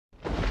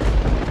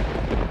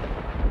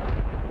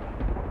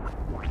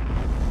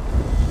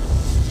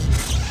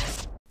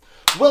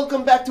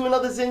Welcome back to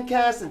another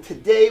Zencast, and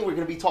today we're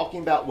going to be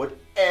talking about what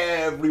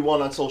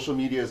everyone on social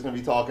media is going to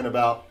be talking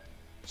about.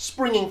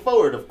 Springing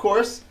forward, of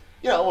course.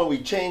 You know, when we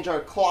change our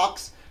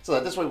clocks so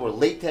that this way we're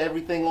late to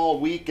everything all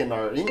week and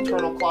our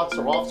internal clocks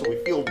are off so we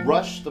feel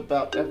rushed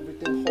about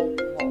everything.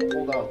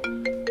 Hold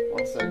on.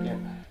 1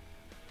 second.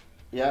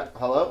 Yeah,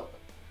 hello?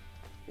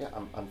 Yeah,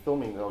 I'm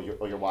filming. Oh,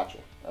 you're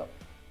watching.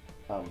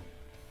 Oh.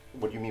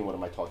 What do you mean, what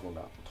am I talking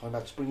about? I'm talking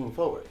about springing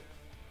forward.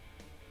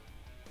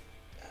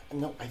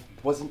 No, I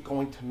wasn't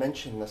going to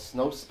mention the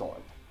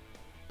snowstorm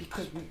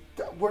because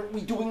weren't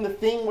we doing the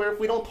thing where if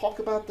we don't talk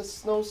about the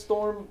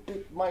snowstorm,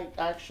 it might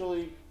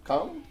actually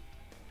come?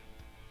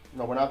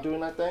 No, we're not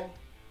doing that thing?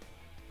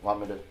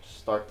 Want me to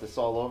start this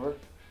all over?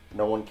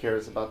 No one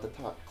cares about the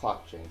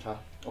clock change, huh?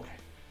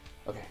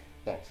 Okay,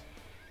 thanks.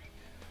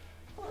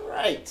 All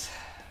right,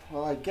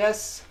 well, I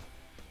guess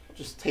I'll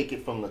just take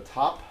it from the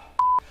top.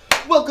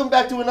 Welcome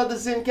back to another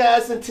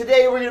Zencast, and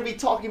today we're going to be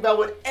talking about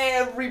what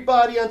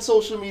everybody on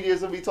social media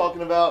is going to be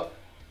talking about: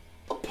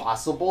 a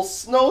possible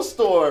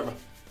snowstorm.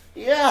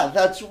 Yeah,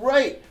 that's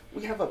right.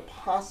 We have a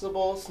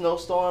possible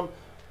snowstorm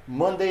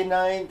Monday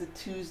night to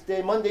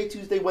Tuesday, Monday,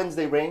 Tuesday,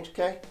 Wednesday range,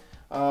 okay?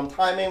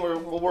 Timing,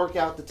 we'll work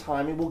out the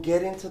timing. We'll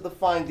get into the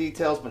fine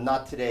details, but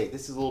not today.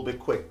 This is a little bit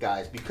quick,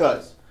 guys,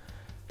 because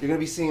you're going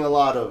to be seeing a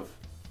lot of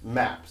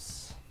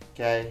maps,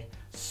 okay?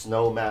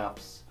 Snow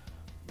maps,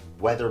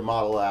 weather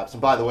model apps.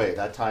 And by the way,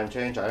 that time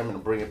change, I am going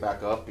to bring it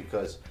back up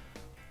because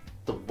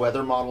the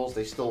weather models,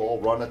 they still all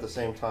run at the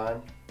same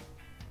time.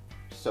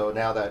 So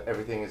now that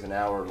everything is an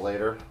hour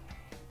later,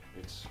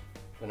 it's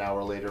an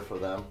hour later for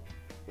them,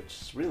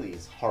 which really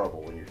is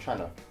horrible when you're trying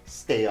to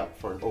stay up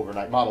for an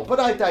overnight model. But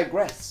I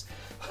digress.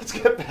 Let's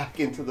get back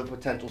into the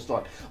potential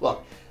storm.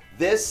 Look,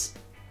 this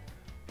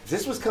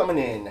was coming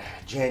in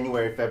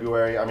January,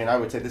 February. I mean, I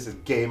would say this is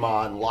game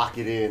on, lock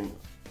it in.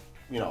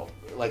 You know,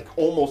 like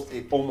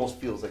it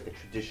almost feels like a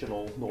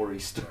traditional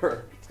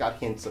nor'easter. It's got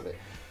hints of it.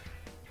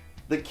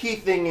 The key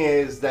thing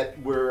is that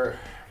we're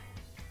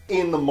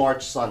in the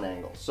March sun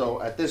angle.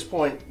 So at this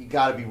point, you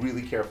got to be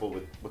really careful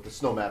with the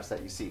snow maps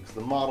that you see, because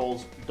the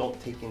models don't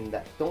take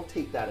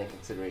that in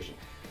consideration.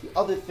 The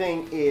other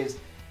thing is,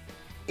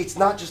 it's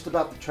not just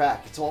about the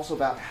track. It's also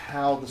about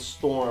how the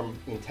storm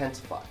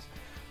intensifies.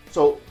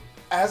 So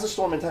as the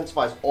storm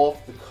intensifies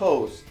off the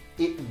coast,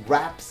 it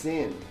wraps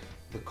in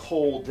the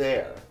cold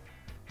air,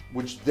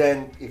 which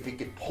then, if it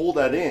could pull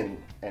that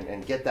in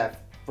and get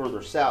that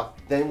further south,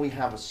 then we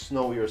have a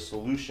snowier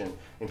solution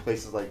in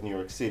places like New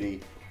York City,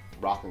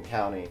 Rockland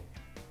County.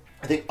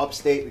 I think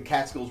upstate, the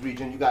Catskills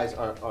region, you guys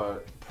are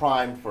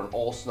primed for an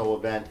all-snow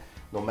event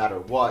no matter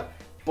what.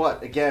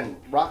 But again,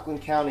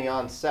 Rockland County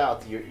on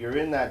south, you're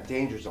in that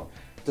danger zone.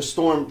 The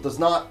storm does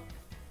not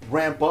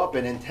ramp up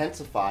and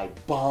intensify,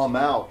 bomb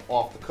out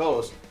off the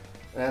coast,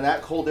 and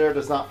that cold air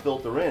does not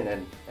filter in,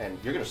 and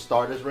you're going to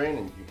start as rain,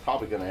 and you're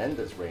probably going to end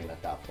as rain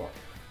at that point.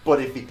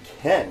 But if it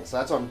can, so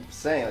that's what I'm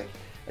saying,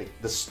 like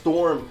the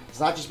storm, it's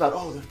not just about,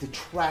 oh, if the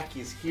track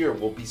is here,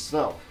 will be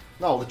snow.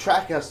 No, the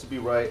track has to be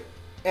right,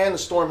 and the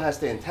storm has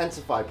to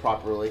intensify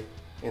properly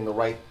in the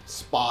right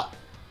spot,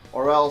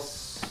 or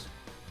else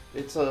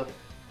it's a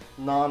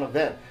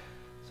non-event.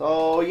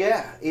 So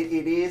yeah, it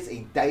is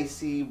a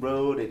dicey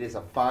road. It is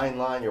a fine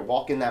line. You're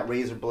walking that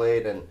razor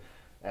blade,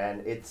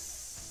 and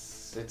it's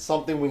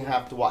something we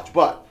have to watch.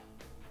 But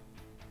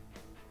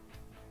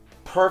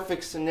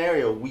perfect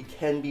scenario, we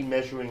can be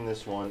measuring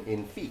this one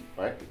in feet,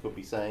 right? We could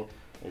be saying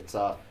it's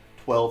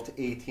 12 to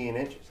 18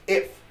 inches,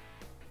 if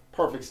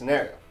perfect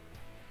scenario,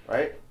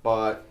 right?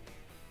 But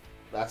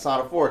that's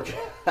not a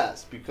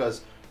forecast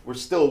because we're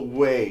still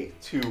way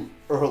too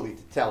early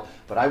to tell.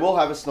 But I will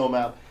have a snow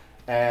map,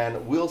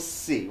 and we'll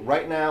see.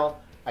 Right now,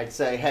 I'd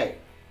say, hey,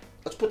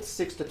 let's put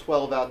 6 to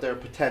 12 out there,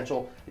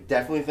 potential. I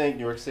definitely think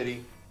New York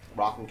City,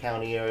 Rockland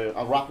County area,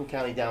 Rockland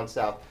County down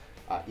south,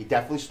 you're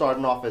definitely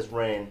starting off as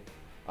rain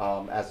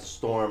as the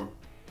storm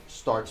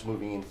starts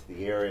moving into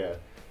the area.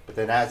 But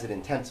then as it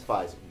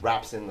intensifies, it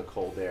wraps in the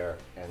cold air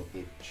and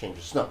it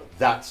changes snow.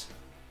 That's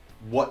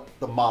what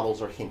the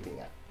models are hinting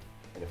at.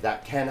 And if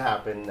that can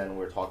happen, then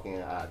we're talking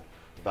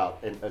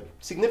about a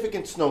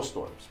significant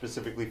snowstorm,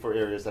 specifically for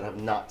areas that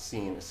have not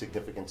seen a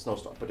significant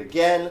snowstorm. But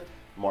again,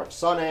 March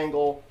sun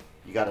angle,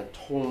 you got to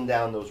tone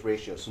down those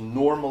ratios. So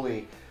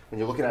normally, when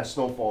you're looking at a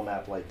snowfall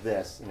map like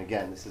this, and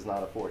again, this is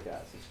not a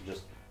forecast, this is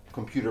just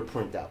computer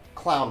printout,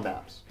 cloud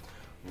maps.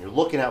 When you're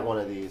looking at one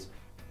of these,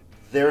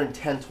 they're in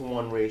 10 to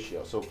 1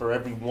 ratio. So for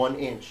every 1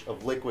 inch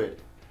of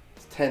liquid,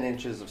 it's 10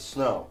 inches of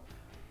snow.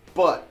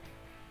 But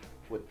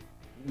with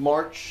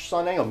March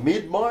sun angle,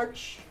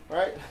 mid-March,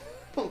 right?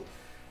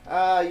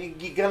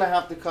 You're gonna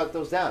have to cut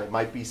those down. It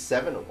might be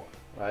 7 to 1,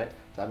 right?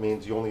 That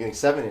means you're only getting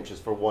 7 inches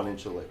for 1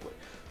 inch of liquid.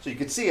 So you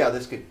can see how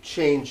this could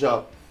change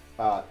up.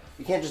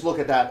 You can't just look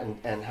at that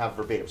and have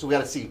verbatim. So we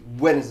got to see,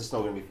 when is the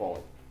snow going to be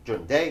falling?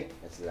 During the day?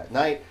 Is it at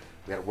night?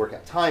 We got to work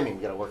out timing.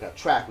 We got to work out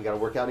track. We got to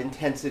work out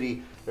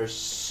intensity. There's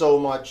so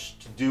much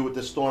to do with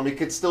the storm. It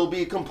could still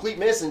be a complete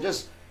miss and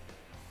just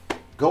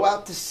go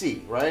out to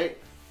sea, right?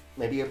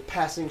 Maybe a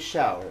passing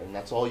shower, and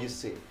that's all you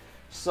see.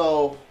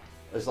 So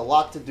There's a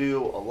lot to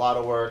do, a lot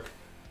of work,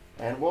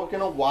 and we're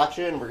gonna watch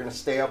it, and we're gonna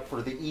stay up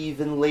for the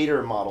even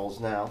later models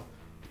now,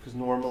 because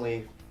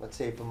normally, let's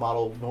say if a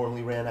model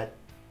normally ran at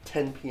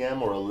 10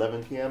 p.m. or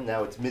 11 p.m.,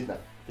 now it's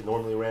midnight. If it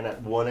normally ran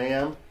at 1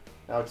 a.m.,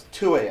 now it's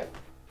 2 a.m.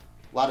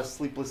 A lot of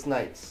sleepless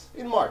nights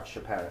in March,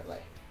 apparently,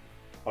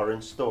 are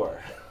in store.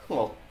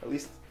 Well, at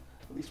least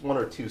 1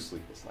 or 2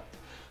 sleepless nights.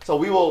 So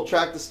we will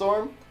track the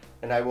storm,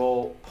 and I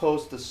will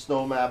post the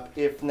snow map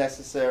if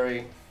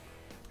necessary,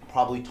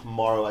 probably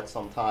tomorrow at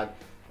some time,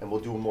 and we'll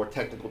do a more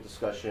technical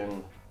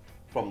discussion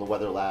from the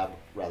weather lab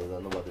rather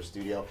than the weather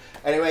studio.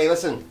 Anyway,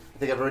 listen, I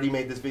think I've already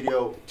made this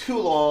video too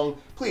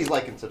long. Please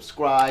like and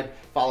subscribe.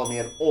 Follow me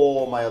on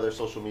all my other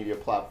social media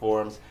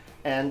platforms,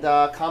 and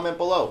comment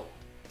below.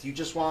 Do you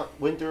just want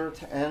winter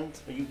to end?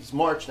 It's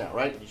March now,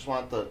 right? You just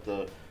want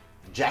the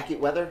jacket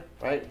weather,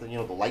 right? The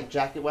light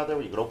jacket weather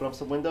where you can open up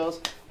some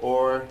windows?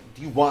 Or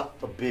do you want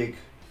a big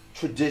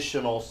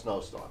traditional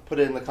snowstorm? Put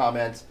it in the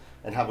comments,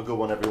 and have a good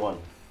one, everyone.